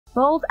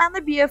Bold and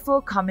the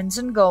Beautiful comments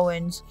and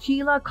goings.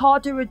 Sheila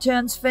Carter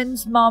returns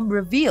Finn's mom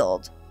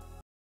revealed.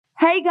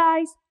 Hey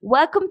guys,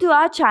 welcome to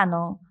our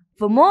channel.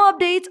 For more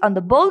updates on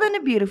the Bold and the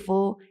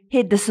Beautiful,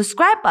 hit the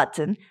subscribe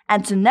button,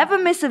 and to never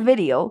miss a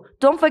video,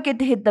 don't forget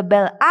to hit the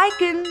bell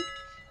icon.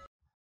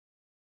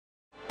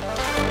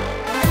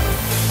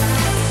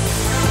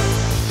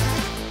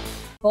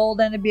 Bold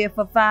and the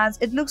Beautiful fans,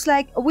 it looks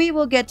like we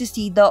will get to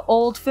see the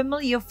old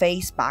familiar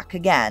face back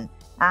again,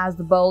 as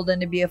the Bold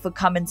and the Beautiful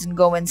comments and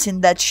goings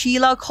in that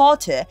Sheila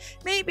Carter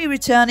may be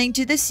returning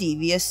to the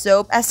CBS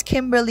soap as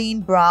Kimberly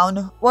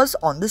Brown was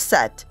on the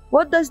set.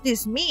 What does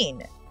this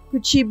mean?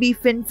 Could she be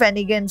Finn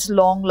Finnegan's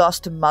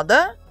long-lost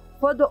mother?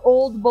 For the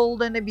old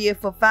Bold and the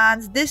Beautiful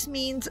fans, this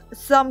means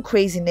some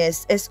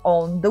craziness is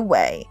on the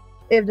way.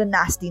 If the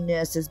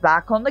nastiness is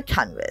back on the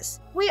canvas.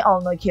 We all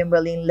know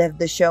Kimberly left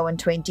the show in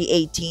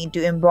 2018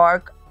 to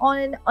embark on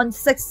an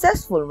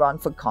unsuccessful run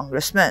for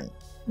congressman.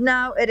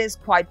 Now it is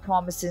quite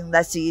promising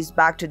that she is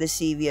back to the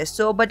CBS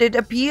show, but it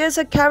appears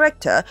her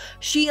character,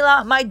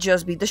 Sheila, might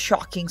just be the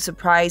shocking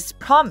surprise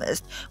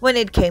promised when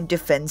it came to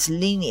Finn's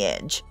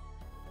lineage.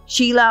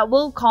 Sheila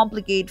will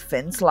complicate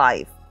Finn's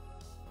life.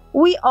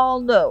 We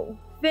all know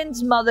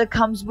Finn's mother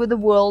comes with a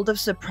world of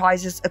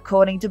surprises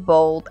according to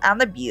Bold and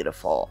the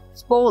Beautiful.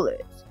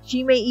 Spoilers.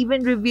 She may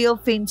even reveal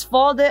Finn's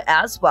father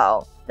as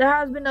well. There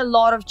has been a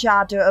lot of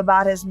chatter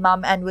about his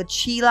mum, and with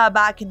Sheila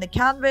back in the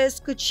canvas,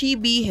 could she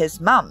be his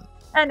mum?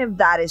 And if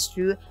that is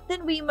true,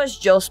 then we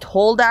must just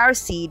hold our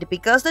seat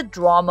because the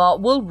drama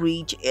will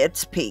reach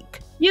its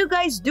peak. You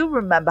guys do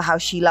remember how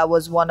Sheila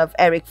was one of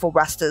Eric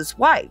Forrester's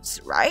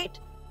wives, right?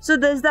 So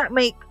does that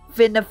make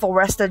Finn a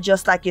Forrester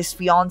just like his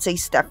fiancée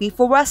Steffi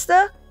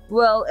Forrester?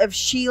 Well, if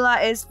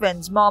Sheila is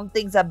Finn's mom,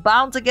 things are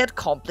bound to get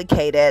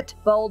complicated.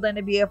 Bold and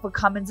the Beautiful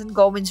comments and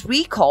goings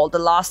recall the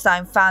last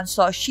time fans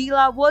saw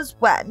Sheila was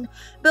when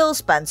Bill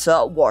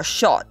Spencer was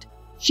shot.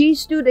 She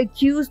stood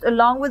accused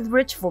along with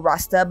Rich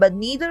Forrester, but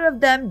neither of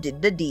them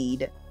did the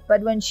deed.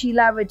 But when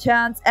Sheila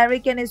returns,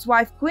 Eric and his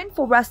wife Quinn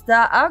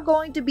Forrester are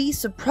going to be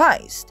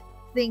surprised.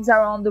 Things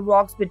are on the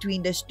rocks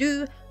between the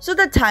two, so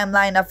the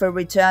timeline of her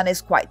return is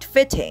quite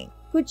fitting.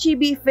 Could she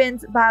be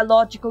Finn's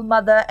biological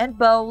mother and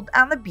Bold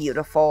and the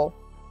Beautiful?